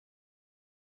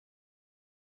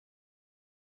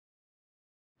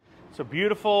It's a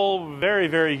beautiful, very,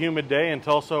 very humid day in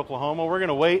Tulsa, Oklahoma. We're going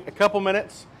to wait a couple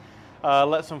minutes,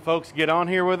 let some folks get on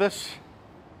here with us.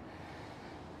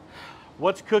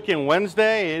 What's cooking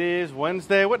Wednesday? It is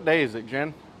Wednesday. What day is it,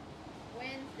 Jen?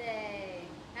 Wednesday.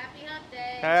 Happy Hump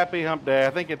Day. Happy Hump Day. I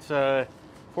think it's 14th,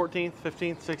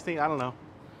 15th, 16th. I don't know.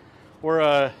 We're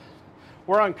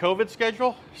on COVID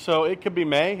schedule, so it could be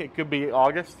May, it could be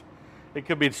August, it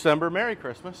could be December. Merry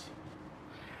Christmas.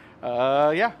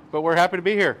 Yeah, but we're happy to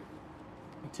be here.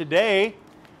 Today,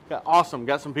 awesome,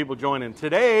 got some people joining.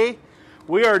 Today,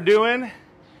 we are doing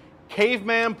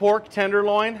Caveman pork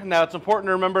tenderloin. Now, it's important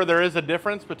to remember there is a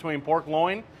difference between pork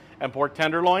loin and pork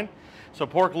tenderloin. So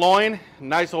pork loin,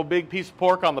 nice old big piece of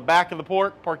pork on the back of the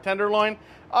pork. Pork tenderloin,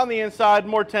 on the inside,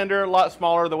 more tender, a lot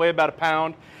smaller. They weigh about a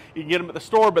pound. You can get them at the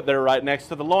store, but they're right next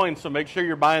to the loin, so make sure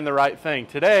you're buying the right thing.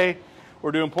 Today,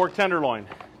 we're doing pork tenderloin.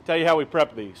 Tell you how we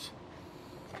prep these.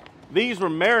 These were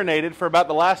marinated for about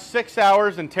the last 6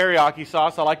 hours in teriyaki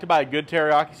sauce. I like to buy a good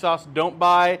teriyaki sauce. Don't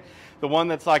buy the one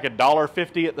that's like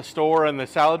 $1.50 at the store in the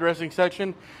salad dressing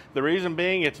section. The reason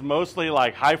being, it's mostly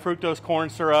like high fructose corn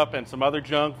syrup and some other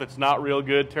junk that's not real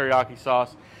good teriyaki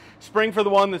sauce. Spring for the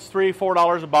one that's $3,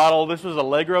 $4 a bottle. This was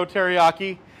Allegro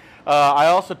teriyaki. I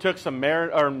also took some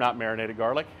not marinated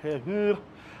garlic.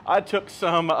 I took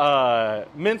some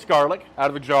minced garlic out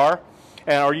of a jar,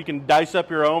 or you can dice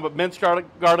up your own, but minced garlic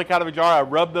out of a jar. I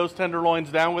rubbed those tenderloins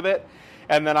down with it,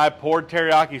 and then I poured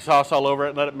teriyaki sauce all over it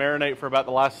and let it marinate for about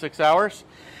the last 6 hours.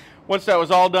 Once that was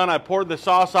all done, I poured the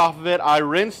sauce off of it. I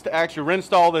actually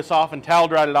rinsed all this off and towel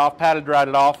dried it off, patted dried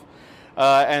it off,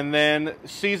 and then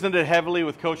seasoned it heavily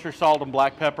with kosher salt and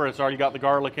black pepper. It's already got the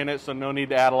garlic in it, so no need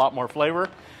to add a lot more flavor.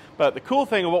 But the cool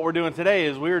thing of what we're doing today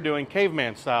is we're doing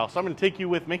caveman style. So I'm going to take you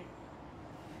with me.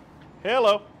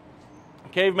 Hello.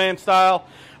 Caveman style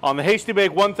on the Hasty Bake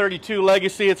 132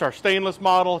 Legacy. It's our stainless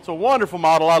model. It's a wonderful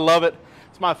model. I love it.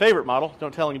 It's my favorite model.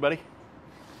 Don't tell anybody.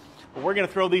 But we're going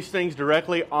to throw these things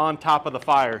directly on top of the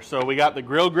fire. So we got the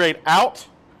grill grate out,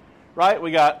 right?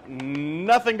 We got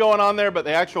nothing going on there but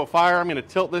the actual fire. I'm going to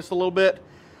tilt this a little bit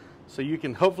so you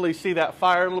can hopefully see that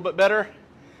fire a little bit better.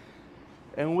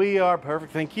 And we are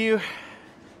perfect. Thank you.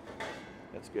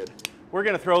 That's good. We're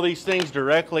going to throw these things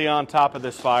directly on top of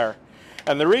this fire.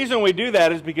 And the reason we do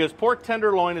that is because pork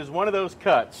tenderloin is one of those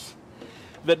cuts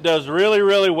that does really,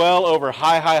 really well over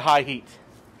high heat.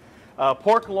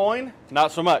 Pork loin,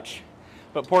 not so much.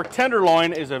 But pork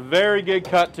tenderloin is a very good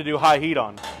cut to do high heat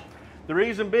on. The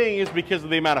reason being is because of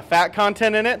the amount of fat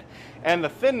content in it and the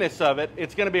thinness of it.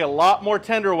 It's going to be a lot more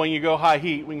tender when you go high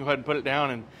heat. We can go ahead and put it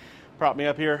down and prop me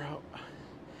up here.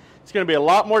 It's going to be a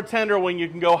lot more tender when you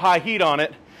can go high heat on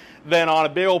it than on a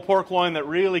big old pork loin that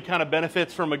really kind of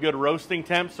benefits from a good roasting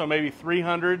temp. So maybe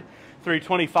 300,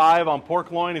 325 on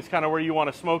pork loin is kind of where you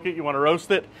want to smoke it, you want to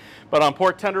roast it. But on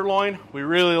pork tenderloin, we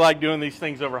really like doing these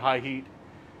things over high heat.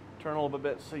 Turn a little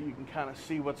bit so you can kind of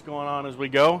see what's going on as we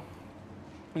go.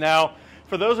 Now,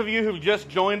 for those of you who've just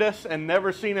joined us and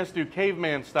never seen us do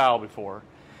caveman style before,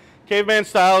 caveman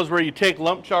style is where you take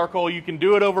lump charcoal. You can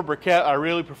do it over briquette. I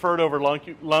really prefer it over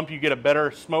lump. You get a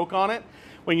better smoke on it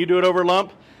when you do it over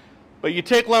lump. But you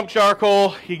take lump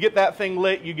charcoal, you get that thing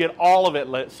lit, you get all of it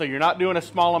lit. So you're not doing a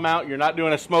small amount, you're not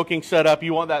doing a smoking setup.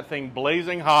 You want that thing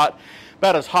blazing hot,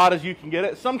 about as hot as you can get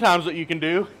it. Sometimes what you can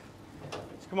do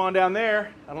is come on down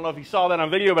there. I don't know if you saw that on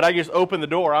video, but I just opened the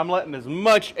door. I'm letting as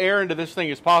much air into this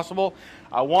thing as possible.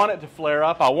 I want it to flare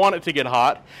up. I want it to get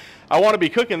hot. I want to be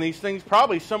cooking these things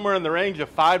probably somewhere in the range of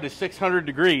 500 to 600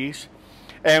 degrees.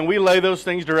 And we lay those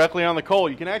things directly on the coal.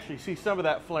 You can actually see some of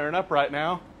that flaring up right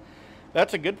now.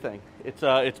 That's a good thing.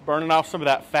 It's burning off some of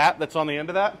that fat that's on the end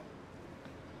of that.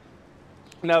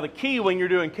 Now the key when you're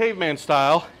doing caveman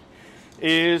style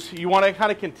is you want to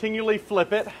kind of continually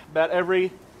flip it. About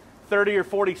every 30 or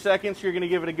 40 seconds you're going to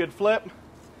give it a good flip.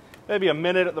 Maybe a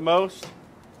minute at the most.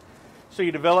 So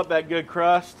you develop that good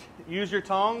crust. Use your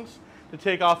tongs to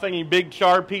take off any big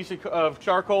charred piece of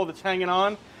charcoal that's hanging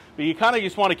on. But you kind of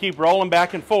just want to keep rolling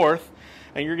back and forth.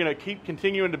 And you're going to keep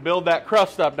continuing to build that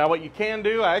crust up. Now what you can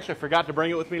do, I actually forgot to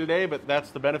bring it with me today, but that's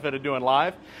the benefit of doing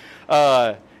live.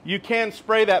 You can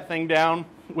spray that thing down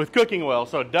with cooking oil.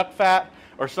 So duck fat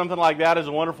or something like that is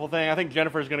a wonderful thing. I think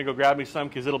Jennifer's going to go grab me some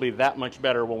because it'll be that much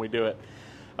better when we do it.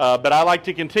 But I like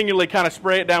to continually kind of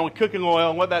spray it down with cooking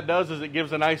oil. And what that does is it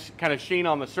gives a nice kind of sheen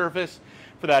on the surface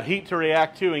for that heat to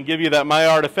react to and give you that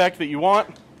Maillard effect that you want.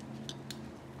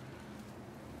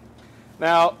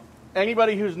 Now,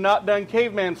 anybody who's not done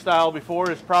caveman style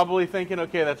before is probably thinking,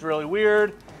 okay, that's really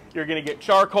weird. You're going to get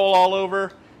charcoal all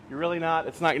over. You're really not.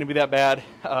 It's not going to be that bad.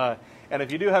 And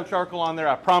if you do have charcoal on there,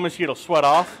 I promise you it'll sweat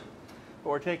off. But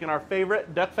we're taking our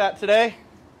favorite duck fat today.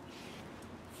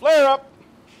 Flare up.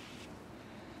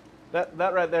 That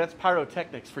right there, that's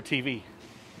pyrotechnics for TV.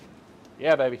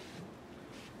 Yeah, baby.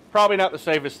 Probably not the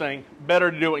safest thing.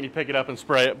 Better to do it when you pick it up and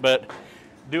spray it, but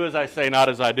do as I say, not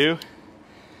as I do.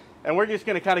 And we're just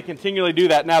going to kind of continually do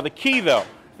that. Now the key though,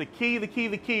 the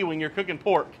key when you're cooking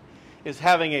pork is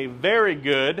having a very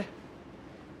good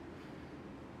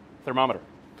thermometer.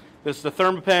 This is the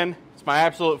Thermapen. It's my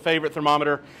absolute favorite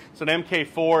thermometer. It's an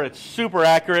MK4. It's super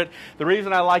accurate. The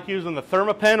reason I like using the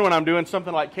Thermapen when I'm doing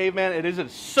something like Caveman,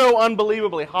 it's so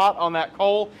unbelievably hot on that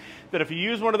coal that if you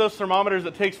use one of those thermometers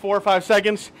that takes 4 or 5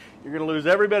 seconds, you're going to lose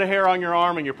every bit of hair on your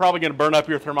arm, and you're probably going to burn up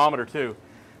your thermometer too.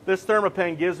 This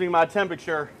Thermapen gives me my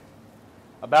temperature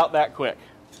about that quick.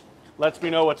 Lets me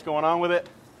know what's going on with it.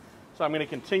 So I'm going to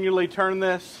continually turn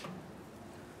this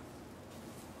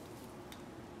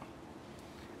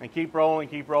and keep rolling,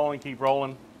 keep rolling, keep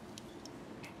rolling.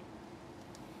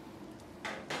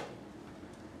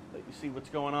 Let you see what's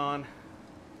going on.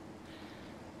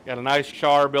 Got a nice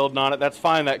char building on it. That's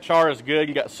fine. That char is good.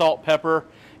 You got salt, pepper.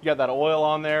 You got that oil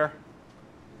on there.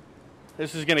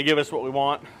 This is going to give us what we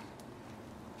want.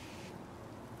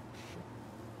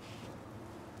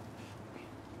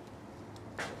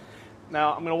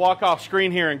 Now, I'm going to walk off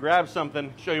screen here and grab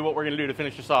something, show you what we're going to do to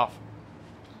finish this off.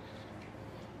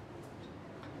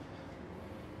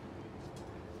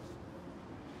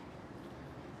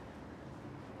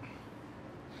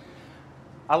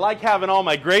 I like having all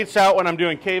my grates out when I'm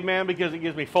doing Caveman because it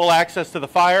gives me full access to the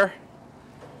fire.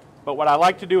 But what I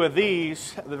like to do with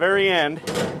these at the very end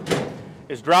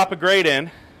is drop a grate in,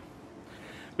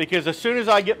 because as soon as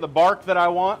I get the bark that I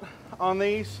want on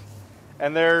these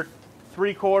and they're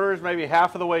 3/4, maybe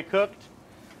half of the way cooked,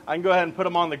 I can go ahead and put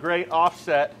them on the grate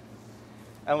offset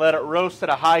and let it roast at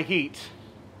a high heat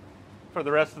for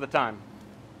the rest of the time.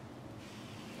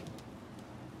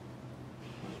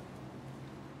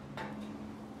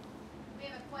 We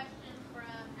have a question from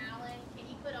Alan. Can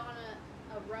you put on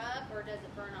a rub or does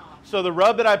it burn off? So the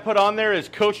rub that I put on there is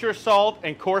kosher salt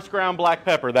and coarse ground black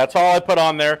pepper. That's all I put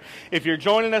on there. If you're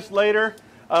joining us later,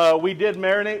 we did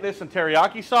marinate this in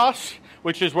teriyaki sauce,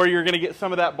 which is where you're going to get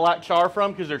some of that black char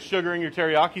from because there's sugar in your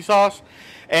teriyaki sauce,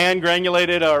 and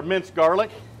granulated or minced garlic.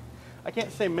 I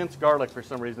can't say minced garlic for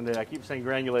some reason today. I keep saying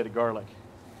granulated garlic.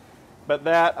 But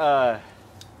that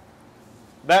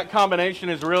combination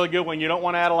is really good when you don't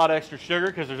want to add a lot of extra sugar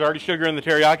because there's already sugar in the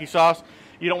teriyaki sauce.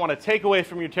 You don't want to take away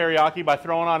from your teriyaki by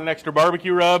throwing on an extra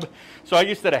barbecue rub. So I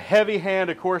just did a heavy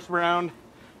hand of coarse ground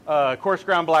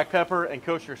black pepper and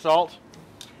kosher salt.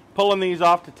 Pulling these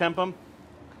off to temp them.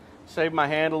 Save my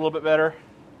hand a little bit better.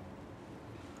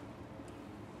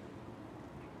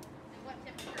 And what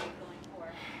temperature are you going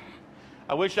for?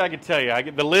 I wish I could tell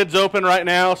you. The lid's open right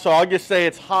now, so I'll just say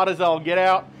it's hot as I'll get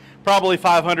out. Probably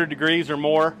 500 degrees or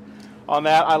more on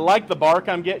that. I like the bark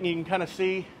I'm getting. You can kind of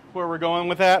see where we're going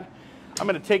with that. I'm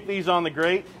going to take these on the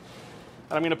grate,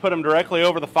 and I'm going to put them directly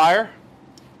over the fire.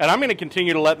 And I'm going to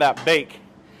continue to let that bake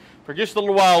for just a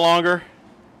little while longer.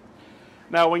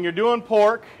 Now, when you're doing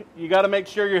pork, you got to make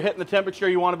sure you're hitting the temperature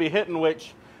you want to be hitting,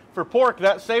 which for pork,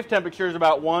 that safe temperature is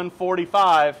about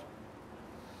 145.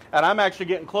 And I'm actually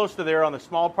getting close to there on the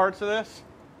small parts of this.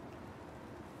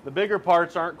 The bigger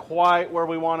parts aren't quite where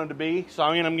we want them to be, so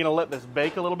I'm going to let this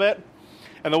bake a little bit.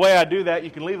 And the way I do that, you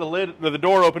can leave the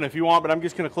door open if you want, but I'm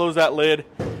just going to close that lid,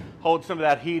 hold some of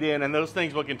that heat in, and those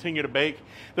things will continue to bake.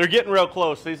 They're getting real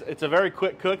close. It's a very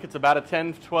quick cook. It's about a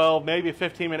 10, 12, maybe a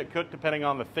 15-minute cook, depending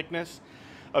on the thickness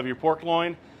of your pork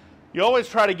loin. You always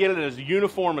try to get it as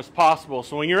uniform as possible.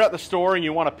 So when you're at the store and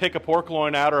you want to pick a pork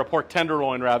loin out, or a pork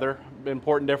tenderloin rather,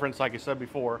 important difference like I said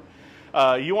before,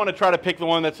 you want to try to pick the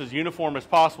one that's as uniform as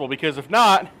possible, because if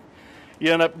not,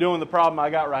 you end up doing the problem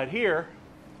I got right here,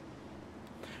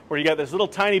 where you got this little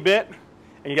tiny bit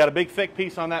and you got a big thick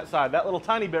piece on that side. That little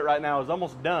tiny bit right now is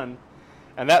almost done,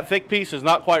 and that thick piece is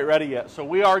not quite ready yet. So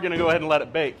we are going to go ahead and let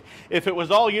it bake. If it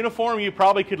was all uniform, you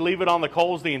probably could leave it on the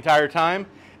coals the entire time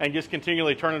and just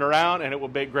continually turn it around and it will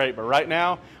bake great. But right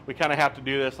now, we kind of have to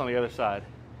do this on the other side.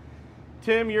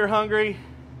 Tim, you're hungry.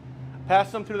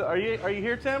 Pass them through the, are you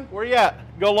here, Tim? Where you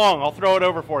at? Go long, I'll throw it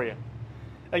over for you.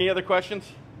 Any other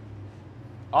questions?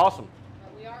 Awesome.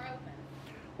 But we are open.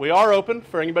 We are open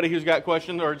for anybody who's got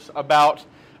questions or about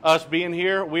us being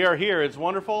here. We are here, it's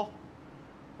wonderful.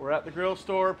 We're at the grill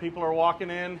store, people are walking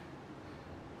in.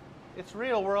 It's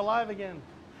real, we're alive again.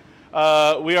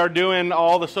 We are doing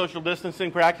all the social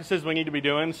distancing practices we need to be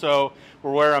doing, so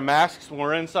we're wearing masks when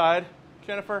we're inside.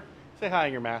 Jennifer, say hi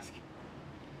in your mask.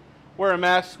 Wearing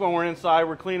masks when we're inside,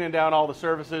 we're cleaning down all the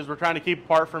surfaces, we're trying to keep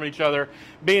apart from each other,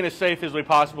 being as safe as we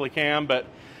possibly can, but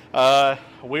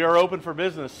we are open for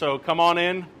business. So come on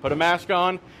in, put a mask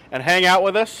on, and hang out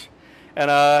with us,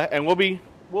 and we'll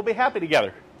be happy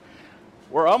together.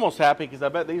 We're almost happy because I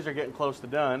bet these are getting close to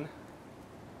done.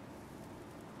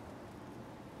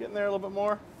 Getting there a little bit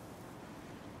more.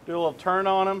 Do a little turn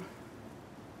on them.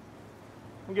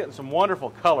 I'm getting some wonderful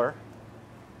color.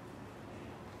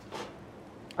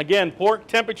 Again, pork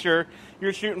temperature,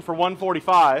 you're shooting for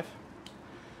 145.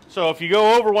 So if you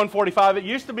go over 145, it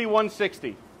used to be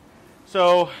 160.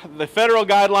 So the federal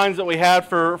guidelines that we had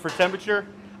for temperature,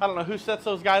 I don't know who sets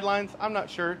those guidelines. I'm not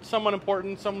sure. Someone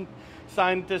important, some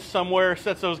scientist somewhere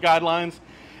sets those guidelines.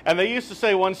 And they used to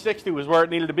say 160 was where it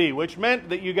needed to be, which meant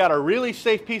that you got a really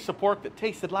safe piece of pork that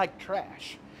tasted like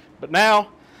trash. But now,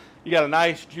 you got a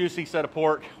nice, juicy set of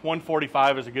pork.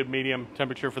 145 is a good medium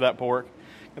temperature for that pork.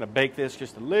 Gonna bake this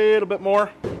just a little bit more.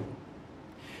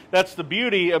 That's the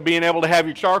beauty of being able to have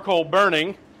your charcoal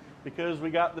burning, because we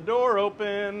got the door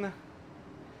open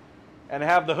and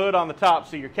have the hood on the top.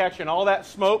 So you're catching all that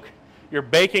smoke, you're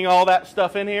baking all that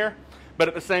stuff in here, but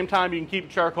at the same time you can keep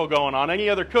charcoal going. On any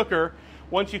other cooker,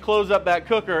 once you close up that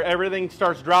cooker, everything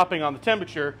starts dropping on the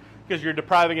temperature because you're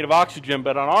depriving it of oxygen.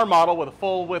 But on our model with a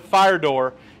full width fire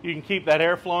door, you can keep that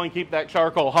air flowing, keep that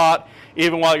charcoal hot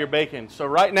even while you're baking. So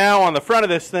right now on the front of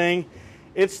this thing,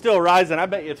 it's still rising. I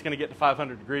bet you it's going to get to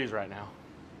 500 degrees right now.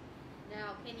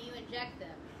 Now, can you inject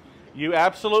them? You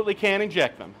absolutely can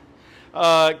inject them.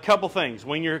 Couple things.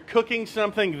 When you're cooking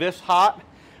something this hot,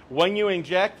 when you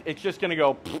inject, it's just going to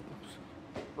go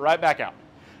right back out.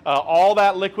 All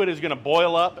that liquid is going to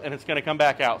boil up and it's going to come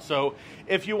back out. So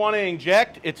if you want to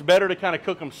inject, it's better to kind of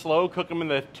cook them slow, cook them in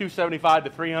the 275 to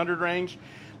 300 range.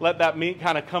 Let that meat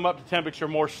kind of come up to temperature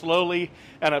more slowly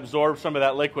and absorb some of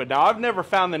that liquid. Now, I've never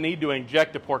found the need to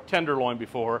inject a pork tenderloin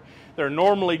before. They're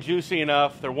normally juicy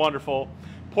enough. They're wonderful.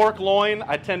 Pork loin,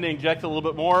 I tend to inject a little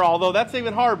bit more, although that's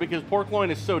even hard because pork loin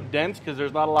is so dense because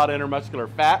there's not a lot of intermuscular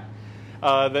fat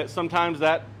that sometimes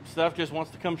that stuff just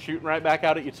wants to come shooting right back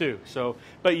out at you too. So,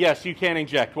 but yes, you can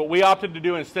inject. What we opted to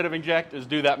do instead of inject is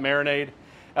do that marinade.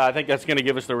 I think that's going to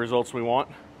give us the results we want.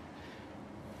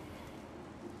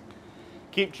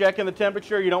 Keep checking the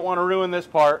temperature. You don't want to ruin this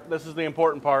part. This is the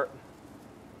important part.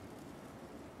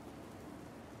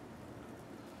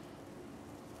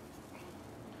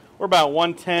 We're about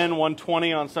 110,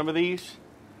 120 on some of these.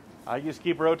 I just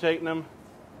keep rotating them,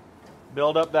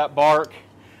 build up that bark.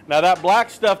 Now that black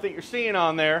stuff that you're seeing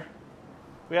on there,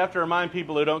 we have to remind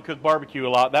people who don't cook barbecue a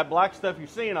lot, that black stuff you're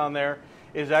seeing on there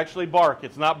is actually bark.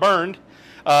 It's not burned.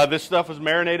 This stuff was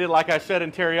marinated, like I said,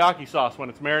 in teriyaki sauce. When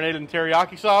it's marinated in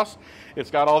teriyaki sauce, it's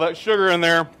got all that sugar in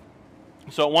there.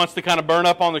 So it wants to kind of burn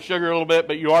up on the sugar a little bit,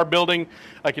 but you are building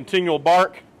a continual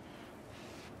bark.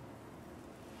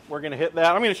 We're going to hit that.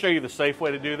 I'm going to show you the safe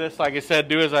way to do this. Like I said,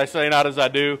 do as I say, not as I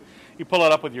do. You pull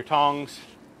it up with your tongs,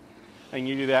 and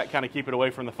you do that, kind of keep it away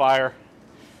from the fire.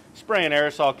 Spraying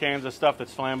aerosol cans of stuff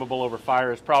that's flammable over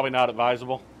fire is probably not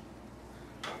advisable.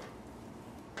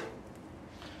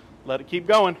 Let it keep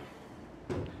going.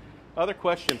 Other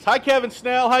questions? Hi, Kevin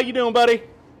Snell. How you doing, buddy?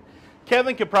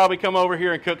 Kevin could probably come over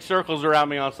here and cook circles around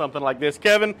me on something like this.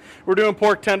 Kevin, we're doing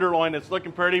pork tenderloin. It's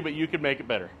looking pretty, but you could make it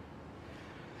better.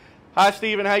 Hi,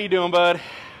 Steven. How you doing, bud?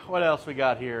 What else we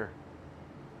got here?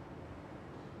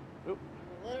 Oop.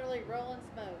 We're literally rolling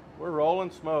smoke. We're rolling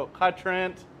smoke. Hi,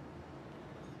 Trent.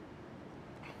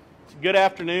 It's a good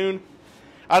afternoon.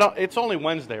 It's only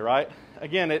Wednesday, right?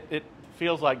 Again, it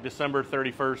feels like December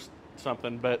 31st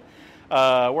something, but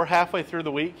we're halfway through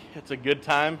the week. It's a good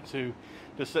time to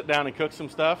sit down and cook some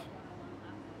stuff.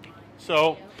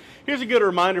 So here's a good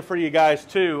reminder for you guys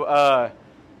too.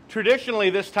 Traditionally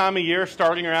this time of year,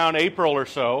 starting around April or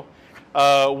so,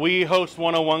 we host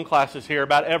 101 classes here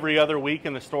about every other week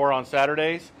in the store on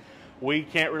Saturdays. We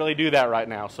can't really do that right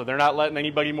now, so they're not letting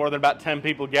anybody more than about 10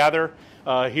 people gather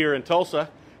here in Tulsa.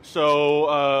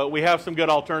 So we have some good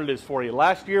alternatives for you.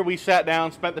 Last year we sat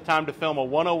down, spent the time to film a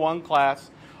 101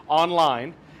 class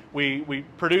online. We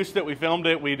produced it, we filmed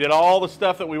it, we did all the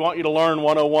stuff that we want you to learn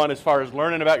 101 as far as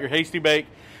learning about your Hasty Bake,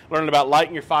 learning about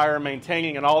lighting your fire,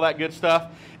 maintaining, and all that good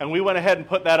stuff. And we went ahead and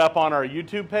put that up on our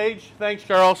YouTube page. Thanks,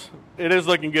 Charles. It is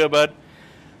looking good, bud.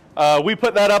 We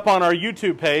put that up on our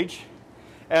YouTube page,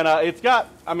 and it's got,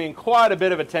 quite a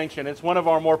bit of attention. It's one of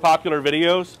our more popular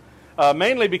videos,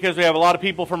 mainly because we have a lot of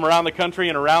people from around the country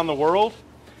and around the world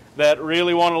that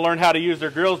really want to learn how to use their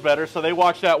grills better, so they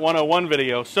watch that 101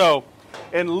 video. So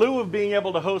in lieu of being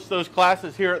able to host those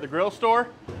classes here at the grill store,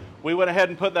 we went ahead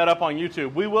and put that up on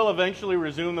YouTube. We will eventually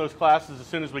resume those classes as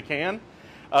soon as we can,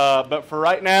 but for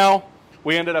right now,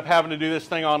 we ended up having to do this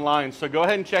thing online. So go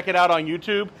ahead and check it out on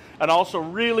YouTube. And also,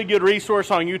 really good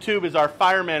resource on YouTube is our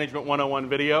Fire Management 101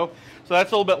 video. So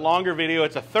that's a little bit longer video.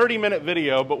 It's a 30-minute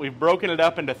video, but we've broken it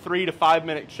up into 3 to 5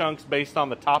 minute chunks based on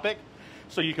the topic.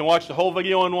 So you can watch the whole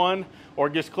video in one, or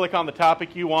just click on the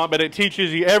topic you want. But it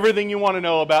teaches you everything you want to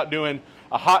know about doing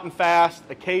a hot and fast,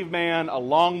 a caveman, a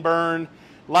long burn,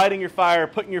 lighting your fire,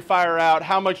 putting your fire out,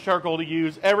 how much charcoal to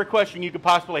use. Every question you could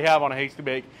possibly have on a Hasty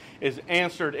Bake is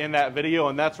answered in that video,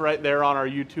 and that's right there on our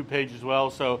YouTube page as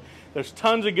well. So there's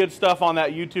tons of good stuff on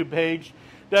that YouTube page.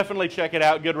 Definitely check it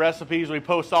out. Good recipes. We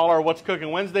post all our What's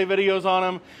Cooking Wednesday videos on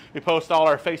them. We post all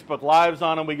our Facebook Lives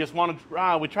on them. We just want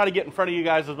to, we try to get in front of you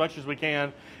guys as much as we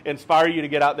can, inspire you to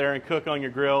get out there and cook on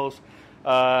your grills.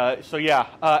 So yeah,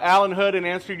 Alan Hood, in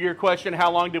answer to your question,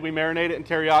 how long did we marinate it in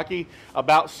teriyaki?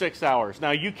 About 6 hours.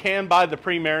 Now you can buy the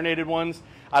pre-marinated ones.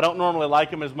 I don't normally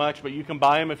like them as much, but you can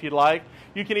buy them if you'd like.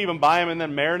 You can even buy them and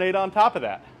then marinate on top of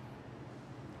that.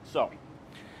 So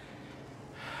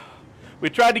we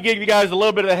tried to give you guys a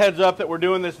little bit of a heads up that we're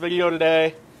doing this video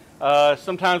today.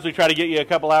 Sometimes we try to get you a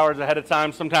couple hours ahead of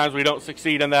time. Sometimes we don't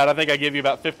succeed in that. I think I give you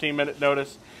about 15-minute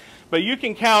notice. But you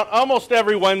can count almost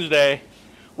every Wednesday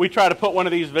we try to put one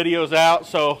of these videos out.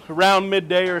 So around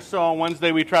midday or so on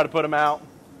Wednesday, we try to put them out.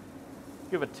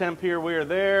 Give a temp here. We are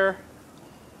there.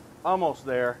 Almost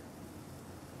there.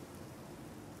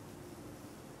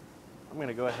 I'm going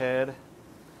to go ahead.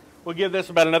 We'll give this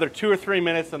about another 2 or 3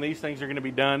 minutes, and these things are going to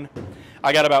be done.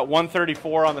 I got about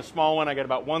 134 on the small one. I got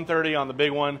about 130 on the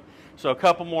big one. So a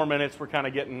couple more minutes, we're kind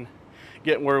of getting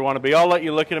where we want to be. I'll let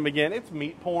you look at them again. It's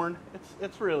meat porn.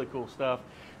 It's really cool stuff.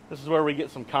 This is where we get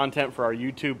some content for our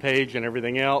YouTube page and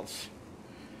everything else.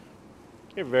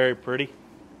 They're very pretty.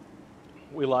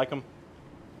 We like them.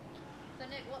 So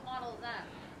Nick, what model is that?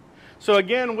 So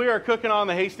again, we are cooking on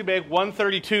the Hasty Bake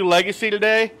 132 Legacy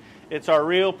today. It's our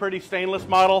real pretty stainless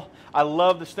model. I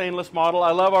love the stainless model.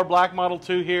 I love our black model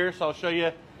too here, so I'll show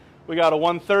you. We got a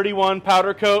 131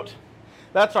 powder coat.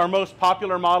 That's our most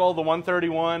popular model, the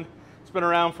 131. It's been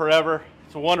around forever.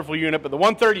 It's a wonderful unit, but the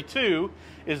 132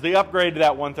 is the upgrade to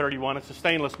that 131. It's a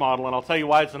stainless model, and I'll tell you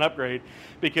why it's an upgrade.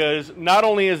 Because not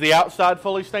only is the outside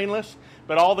fully stainless,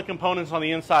 but all the components on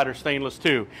the inside are stainless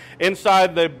too.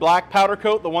 Inside the black powder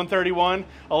coat, the 131,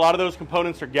 a lot of those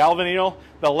components are galvanneal.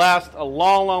 They'll last a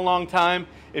long, long, long time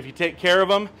if you take care of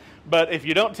them. But if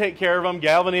you don't take care of them,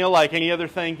 galvanneal, like any other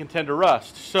thing, can tend to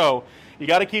rust. So you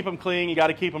got to keep them clean. You got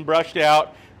to keep them brushed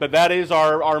out. But that is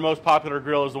our most popular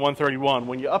grill, is the 131.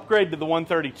 When you upgrade to the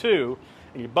 132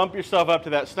 and you bump yourself up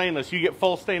to that stainless, you get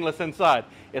full stainless inside.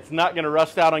 It's not going to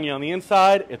rust out on you on the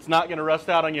inside. It's not going to rust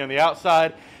out on you on the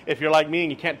outside. If you're like me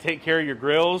and you can't take care of your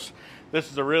grills,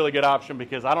 this is a really good option,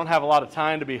 because I don't have a lot of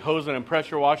time to be hosing and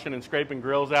pressure washing and scraping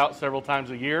grills out several times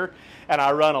a year. And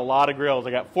I run a lot of grills.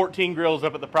 I got 14 grills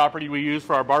up at the property we use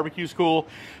for our barbecue school.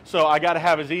 So I got to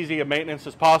have as easy a maintenance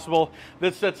as possible.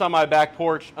 This sits on my back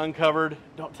porch uncovered.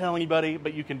 Don't tell anybody,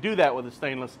 but you can do that with a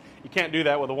stainless. You can't do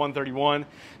that with a 131.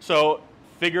 So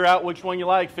figure out which one you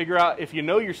like. Figure out, if you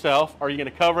know yourself, are you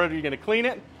going to cover it, are you going to clean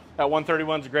it? That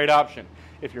 131 is a great option.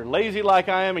 If you're lazy like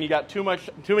I am and you got too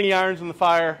many irons in the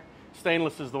fire,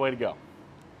 stainless is the way to go.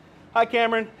 Hi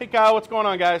Cameron. Hey Kyle, what's going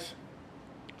on, guys?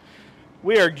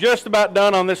 We are just about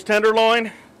done on this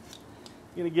tenderloin.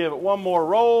 Gonna give it one more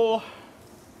roll.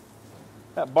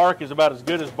 That bark is about as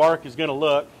good as bark is gonna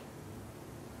look.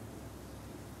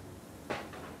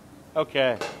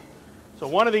 Okay, so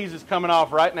one of these is coming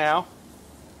off right now.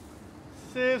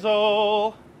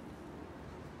 Sizzle.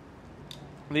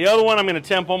 The other one I'm gonna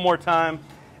temp one more time.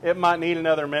 It might need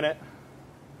another minute,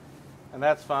 and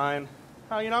that's fine.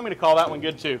 Oh, you know, I'm going to call that one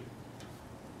good too,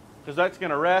 because that's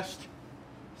going to rest.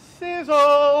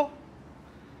 Sizzle.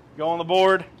 Go on the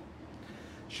board.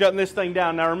 Shutting this thing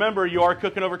down. Now remember, you are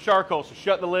cooking over charcoal, so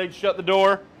shut the lid, shut the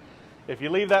door. If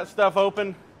you leave that stuff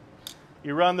open,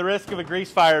 you run the risk of a grease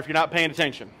fire if you're not paying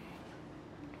attention.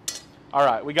 All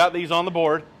right, we got these on the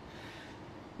board.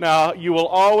 Now, you will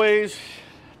always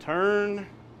turn.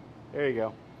 There you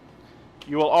go.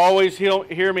 You will always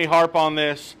hear me harp on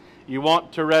this. You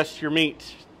want to rest your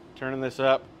meat. Turning this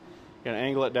up. Gonna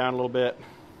angle it down a little bit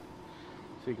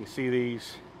so you can see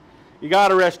these. You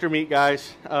gotta rest your meat,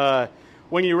 guys.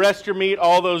 When you rest your meat,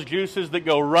 all those juices that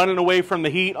go running away from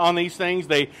the heat on these things,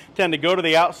 they tend to go to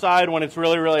the outside when it's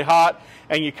really, really hot.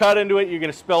 And you cut into it, you're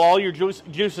gonna spill all your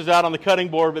juices out on the cutting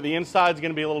board, but the inside's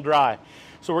gonna be a little dry.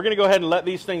 So we're going to go ahead and let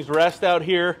these things rest out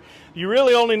here. You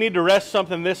really only need to rest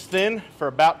something this thin for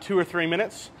about 2 or 3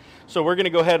 minutes. So we're going to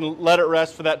go ahead and let it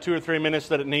rest for that 2 or 3 minutes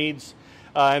that it needs,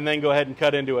 and then go ahead and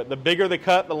cut into it. The bigger the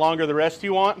cut, the longer the rest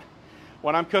you want.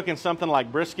 When I'm cooking something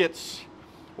like briskets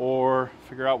or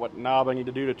figure out what knob I need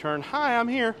to do to turn. Hi, I'm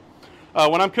here.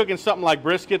 When I'm cooking something like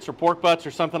briskets or pork butts or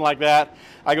something like that,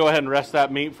 I go ahead and rest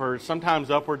that meat for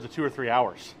sometimes upwards of 2 or 3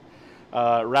 hours.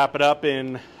 Wrap it up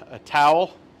in a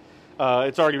towel.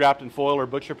 It's already wrapped in foil or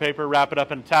butcher paper. Wrap it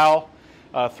up in a towel.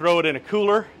 Throw it in a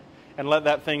cooler and let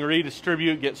that thing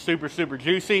redistribute, get super, super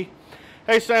juicy.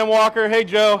 Hey, Sam Walker. Hey,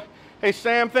 Joe. Hey,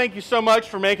 Sam, thank you so much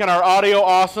for making our audio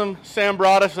awesome. Sam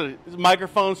brought us a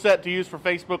microphone set to use for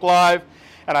Facebook Live,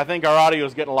 and I think our audio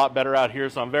is getting a lot better out here,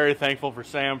 so I'm very thankful for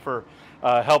Sam for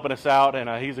helping us out, and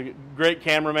he's a great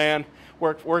cameraman.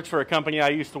 Works for a company I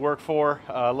used to work for.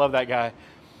 Love that guy.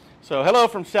 So hello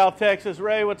from South Texas.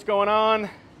 Ray, what's going on?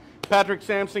 Patrick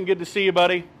Sampson, good to see you,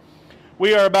 buddy.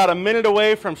 We are about a minute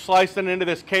away from slicing into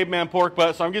this Caveman pork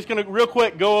butt, so I'm just going to real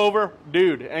quick go over,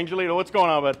 dude, Angelito, what's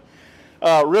going on, bud?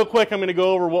 Real quick, I'm going to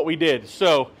go over what we did.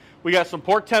 So we got some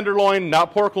pork tenderloin,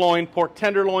 not pork loin, pork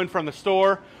tenderloin from the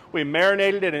store. We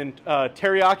marinated it in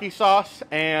teriyaki sauce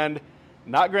and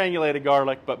not granulated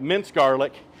garlic, but minced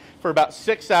garlic for about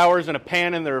 6 hours in a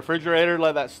pan in the refrigerator.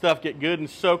 Let that stuff get good and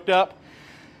soaked up.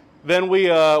 Then we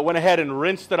went ahead and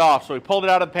rinsed it off. So we pulled it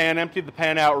out of the pan, emptied the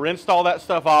pan out, rinsed all that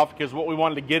stuff off because what we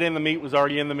wanted to get in the meat was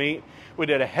already in the meat. We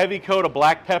did a heavy coat of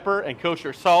black pepper and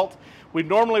kosher salt. We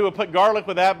normally would put garlic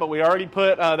with that, but we already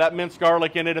put that minced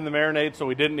garlic in it in the marinade, so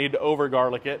we didn't need to over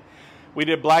garlic it. We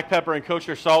did black pepper and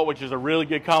kosher salt, which is a really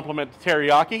good complement to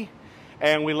teriyaki.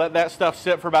 And we let that stuff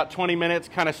sit for about 20 minutes,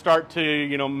 kind of start to,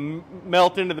 you know,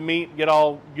 melt into the meat, get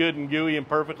all good and gooey and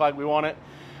perfect like we want it.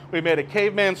 We made a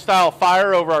caveman style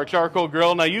fire over our charcoal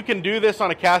grill. Now you can do this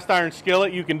on a cast iron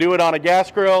skillet. You can do it on a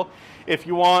gas grill if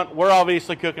you want. We're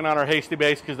obviously cooking on our Hasty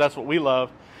base because that's what we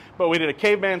love. But we did a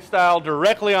caveman style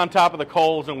directly on top of the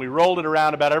coals, and we rolled it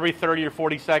around about every 30 or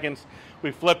 40 seconds.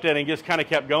 We flipped it and just kind of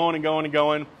kept going and going and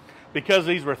going. Because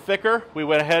these were thicker, we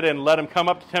went ahead and let them come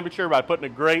up to temperature by putting a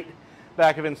grate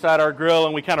back of inside our grill,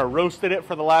 and we kind of roasted it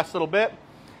for the last little bit,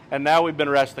 and now we've been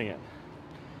resting it.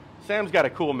 Sam's got a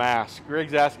cool mask.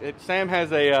 Griggs asked, Sam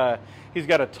has a, he's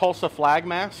got a Tulsa flag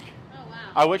mask. Oh, wow.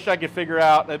 I wish I could figure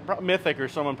out, Mythic or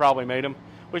someone probably made them.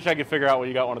 Wish I could figure out where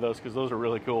you got one of those because those are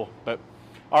really cool. But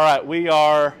all right,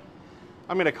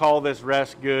 I'm going to call this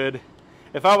rest good.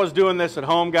 If I was doing this at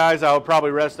home, guys, I would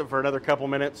probably rest it for another couple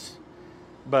minutes.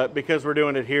 But because we're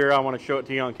doing it here, I want to show it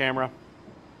to you on camera.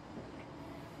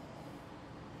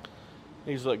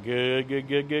 These look good, good,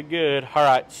 good, good, good. All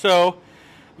right, so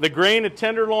the grain of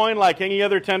tenderloin, like any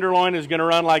other tenderloin, is going to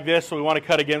run like this, so we want to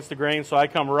cut against the grain, so I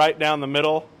come right down the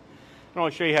middle. I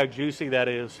want to show you how juicy that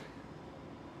is.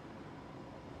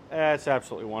 That's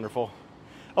absolutely wonderful.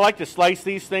 I like to slice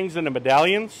these things into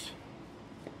medallions.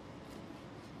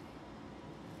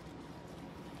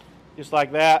 Just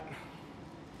like that.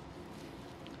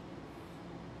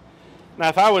 Now,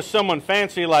 if I was someone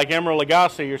fancy like Emeril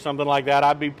Lagasse or something like that,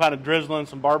 I'd be kind of drizzling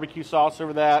some barbecue sauce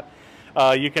over that.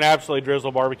 You can absolutely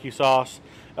drizzle barbecue sauce.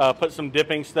 Put some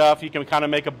dipping stuff. You can kind of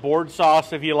make a board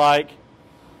sauce if you like.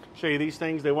 Show you these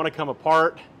things. They want to come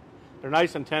apart. They're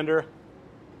nice and tender.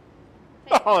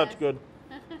 Oh, that's good.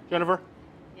 Jennifer?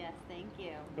 Yes, thank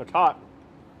you. It's hot.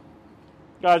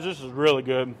 Guys, this is really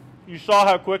good. You saw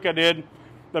how quick I did.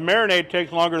 The marinade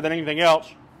takes longer than anything else.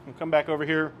 I'll come back over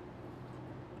here.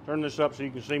 Turn this up so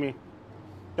you can see me.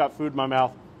 Got food in my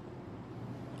mouth.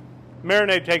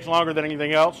 Marinade takes longer than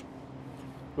anything else.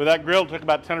 With that grill, it took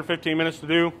about 10 or 15 minutes to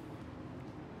do.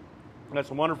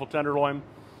 That's a wonderful tenderloin.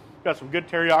 Got some good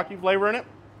teriyaki flavor in it.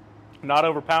 Not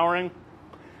overpowering.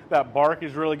 That bark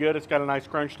is really good. It's got a nice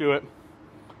crunch to it.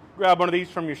 Grab one of these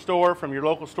from your store, from your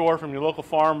local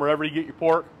farm, wherever you get your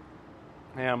pork.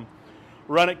 And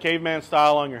run it caveman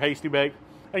style on your Hasty bake.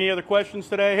 Any other questions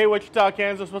today? Hey, Wichita,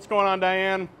 Kansas, what's going on,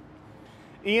 Diane?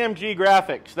 EMG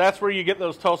Graphics, that's where you get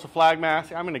those Tulsa flag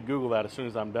masks. I'm going to Google that as soon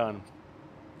as I'm done.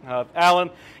 Alan,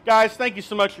 guys, thank you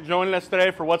so much for joining us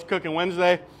today for What's Cooking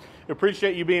Wednesday.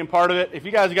 Appreciate you being part of it. If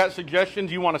you guys got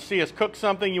suggestions, you want to see us cook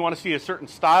something, you want to see a certain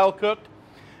style cooked,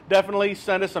 definitely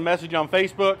send us a message on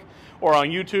Facebook or on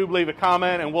YouTube. Leave a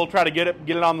comment, and we'll try to get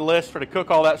it on the list to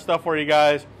cook all that stuff for you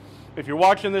guys. If you're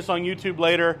watching this on YouTube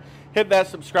later, hit that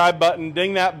subscribe button,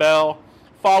 ding that bell,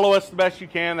 follow us the best you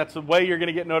can. That's the way you're going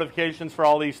to get notifications for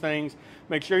all these things.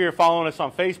 Make sure you're following us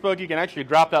on Facebook. You can actually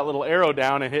drop that little arrow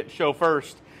down and hit show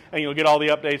first, and you'll get all the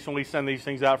updates when we send these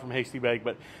things out from Hasty Bake.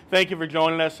 But thank you for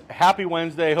joining us. Happy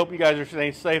Wednesday. Hope you guys are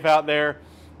staying safe out there,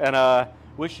 and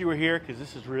wish you were here because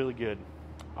this is really good.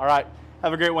 All right.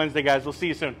 Have a great Wednesday, guys. We'll see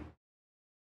you soon.